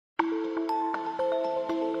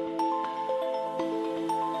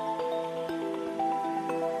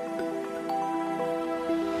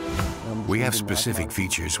We have specific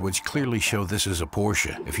features which clearly show this is a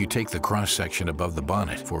Porsche. If you take the cross-section above the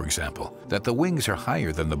bonnet, for example, that the wings are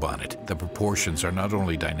higher than the bonnet. The proportions are not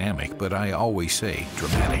only dynamic, but I always say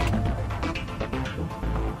dramatic.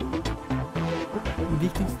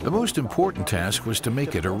 The most important task was to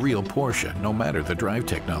make it a real Porsche, no matter the drive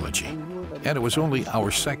technology. And it was only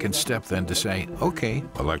our second step then to say, okay,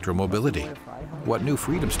 electromobility. What new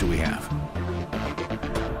freedoms do we have?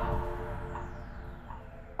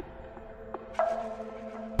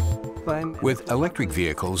 With electric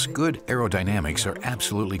vehicles, good aerodynamics are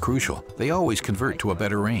absolutely crucial. They always convert to a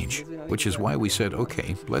better range, which is why we said,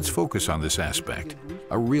 okay, let's focus on this aspect.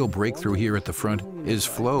 A real breakthrough here at the front is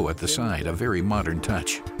flow at the side, a very modern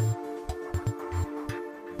touch.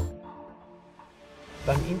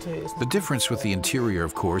 The difference with the interior,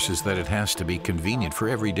 of course, is that it has to be convenient for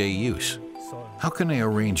everyday use. How can I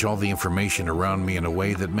arrange all the information around me in a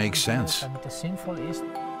way that makes sense?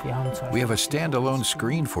 We have a standalone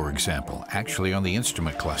screen, for example, actually on the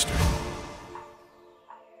instrument cluster.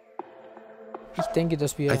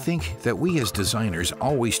 I think that we as designers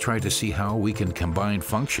always try to see how we can combine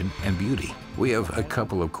function and beauty. We have a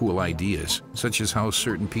couple of cool ideas, such as how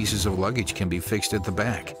certain pieces of luggage can be fixed at the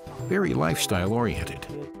back. Very lifestyle-oriented.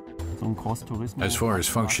 As far as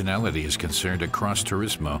functionality is concerned, a Cross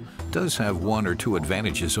Turismo does have one or two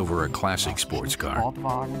advantages over a classic sports car.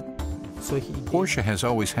 Porsche has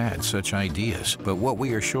always had such ideas, but what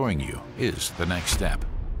we are showing you is the next step.